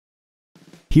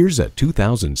Here's a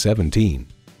 2017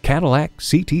 Cadillac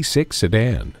CT6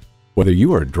 Sedan. Whether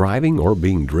you are driving or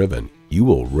being driven, you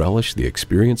will relish the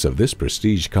experience of this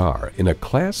prestige car in a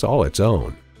class all its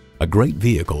own. A great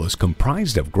vehicle is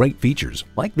comprised of great features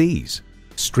like these: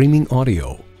 streaming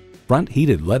audio, front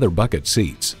heated leather bucket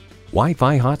seats,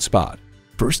 Wi-Fi hotspot,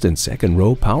 first and second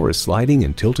row power sliding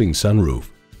and tilting sunroof,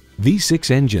 V6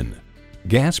 engine,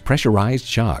 gas pressurized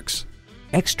shocks,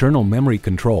 external memory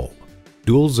control,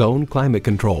 dual zone climate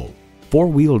control,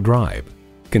 four-wheel drive,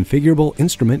 configurable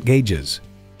instrument gauges,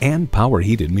 and power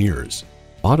heated mirrors.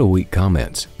 AutoWeek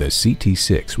comments, the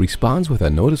CT6 responds with a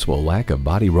noticeable lack of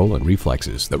body roll and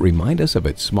reflexes that remind us of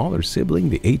its smaller sibling,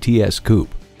 the ATS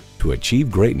Coupe. To achieve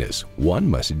greatness, one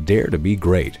must dare to be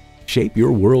great. Shape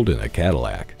your world in a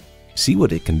Cadillac. See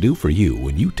what it can do for you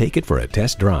when you take it for a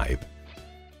test drive.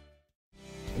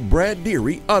 Brad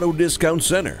Deery Auto Discount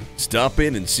Center. Stop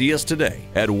in and see us today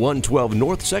at 112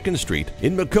 North 2nd Street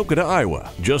in Maquoketa,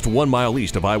 Iowa, just 1 mile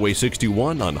east of Highway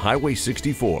 61 on Highway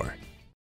 64.